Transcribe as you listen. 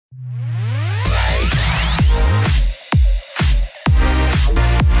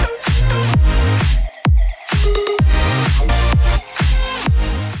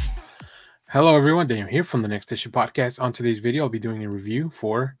Hello, everyone. Daniel here from the Next Issue Podcast. On today's video, I'll be doing a review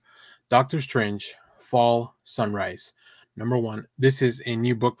for Doctor Strange Fall Sunrise #1. This is a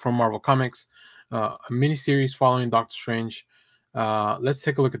new book from Marvel Comics, a mini-series following Doctor Strange. Let's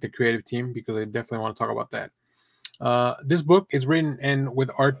take a look at the creative team because I definitely want to talk about that. This book is written and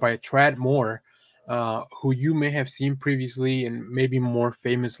with art by Tradd Moore, who you may have seen previously and maybe more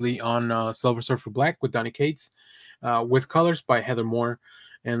famously on Silver Surfer Black with Donny Cates, with colors by Heather Moore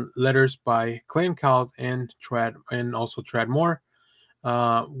and letters by Clayton, Cowles, and also Tradd Moore,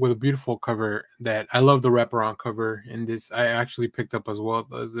 with a beautiful cover that I love. The wraparound cover in this I actually picked up as well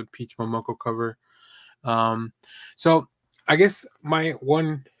as the Peach Momoko cover. So I guess my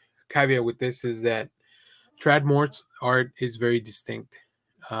one caveat with this is that Tradd Moore's art is very distinct.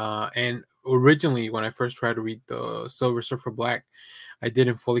 And originally, when I first tried to read the Silver Surfer Black, I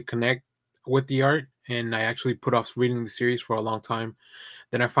didn't fully connect with the art, and I actually put off reading the series for a long time.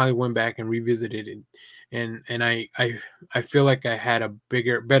 Then I finally went back and revisited it, and I feel like I had a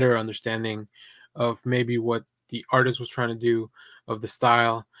better understanding of maybe what the artist was trying to do, of the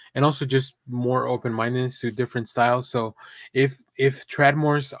style, and also just more open-mindedness to different styles. So if Tradd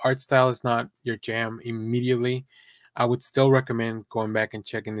Moore's art style is not your jam immediately, I would still recommend going back and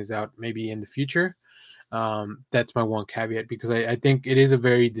checking this out maybe in the future. That's my one caveat, because I think it is a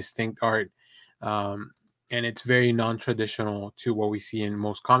very distinct art, and it's very non-traditional to what we see in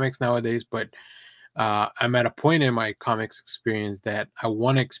most comics nowadays. But I'm at a point in my comics experience that I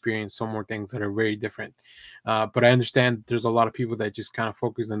want to experience some more things that are very different. But I understand there's a lot of people that just kind of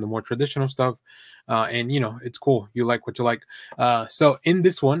focus on the more traditional stuff, and it's cool. You like what you like. So in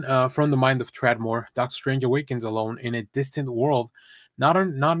this one, from the mind of Tradd Moore, Doctor Strange awakens alone in a distant world, not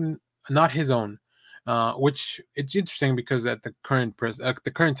his own. Which it's interesting because at the current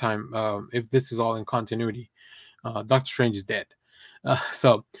time, if this is all in continuity, Doctor Strange is dead.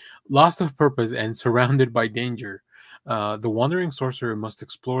 So, lost of purpose and surrounded by danger, the wandering sorcerer must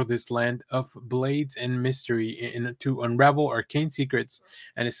explore this land of blades and mystery to unravel arcane secrets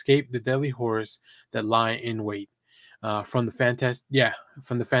and escape the deadly horrors that lie in wait. From the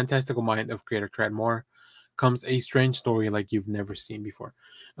fantastical mind of creator Tradd Moore comes a strange story like you've never seen before.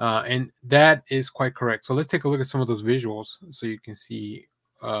 And that is quite correct. So let's take a look at some of those visuals so you can see.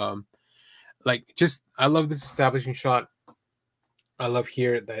 I love this establishing shot. I love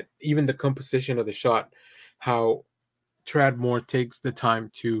here that even the composition of the shot, how Tradd Moore takes the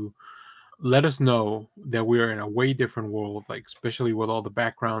time to let us know that we're in a way different world, like especially with all the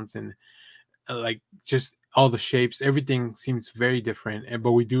backgrounds and just all the shapes. Everything seems very different,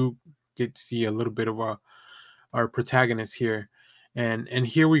 but we do get to see a little bit of our protagonist here. And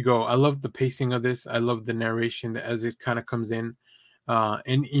here we go. I love the pacing of this. I love the narration as it kind of comes in,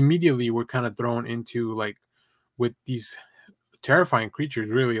 and immediately we're kind of thrown into with these terrifying creatures,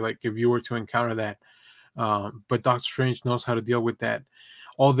 really, like if you were to encounter that. But Doctor Strange knows how to deal with that.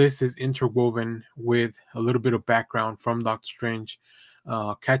 All this is interwoven with a little bit of background from Doctor Strange,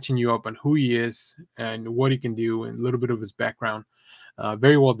 catching you up on who he is and what he can do, and a little bit of his background.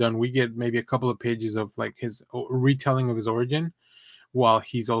 Very well done. We get maybe a couple of pages of his retelling of his origin, while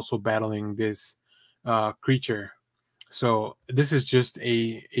he's also battling this creature. So this is just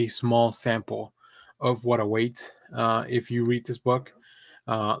a small sample of what awaits if you read this book.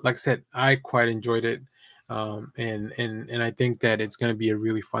 Like I said, I quite enjoyed it, and I think that it's going to be a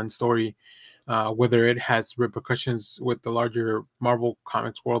really fun story. Whether it has repercussions with the larger Marvel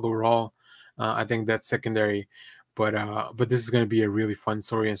Comics world overall, I think that's secondary. But this is going to be a really fun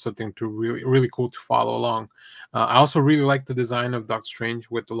story and something to really cool to follow along. I also really like the design of Doctor Strange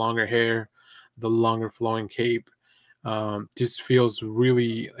with the longer hair, the longer flowing cape. Just feels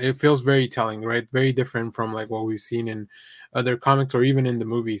very telling, right? Very different from what we've seen in other comics or even in the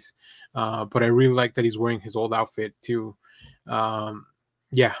movies. But I really like that he's wearing his old outfit too.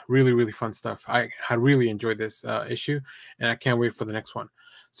 Yeah, really fun stuff. I really enjoyed this issue, and I can't wait for the next one.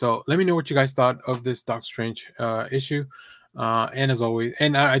 So let me know what you guys thought of this Doctor Strange issue. And as always,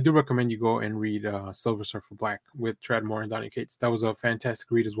 and I do recommend you go and read Silver Surfer Black with Tradd Moore and Donny Cates. That was a fantastic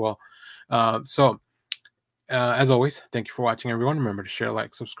read as well. As always, thank you for watching, everyone. Remember to share,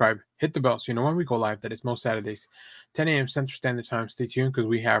 like, subscribe, hit the bell so you know when we go live. That is most Saturdays, 10 a.m. Central Standard Time. Stay tuned because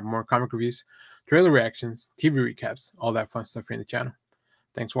we have more comic reviews, trailer reactions, TV recaps, all that fun stuff here in the channel.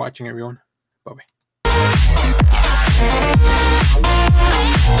 Thanks for watching, everyone. Bye-bye.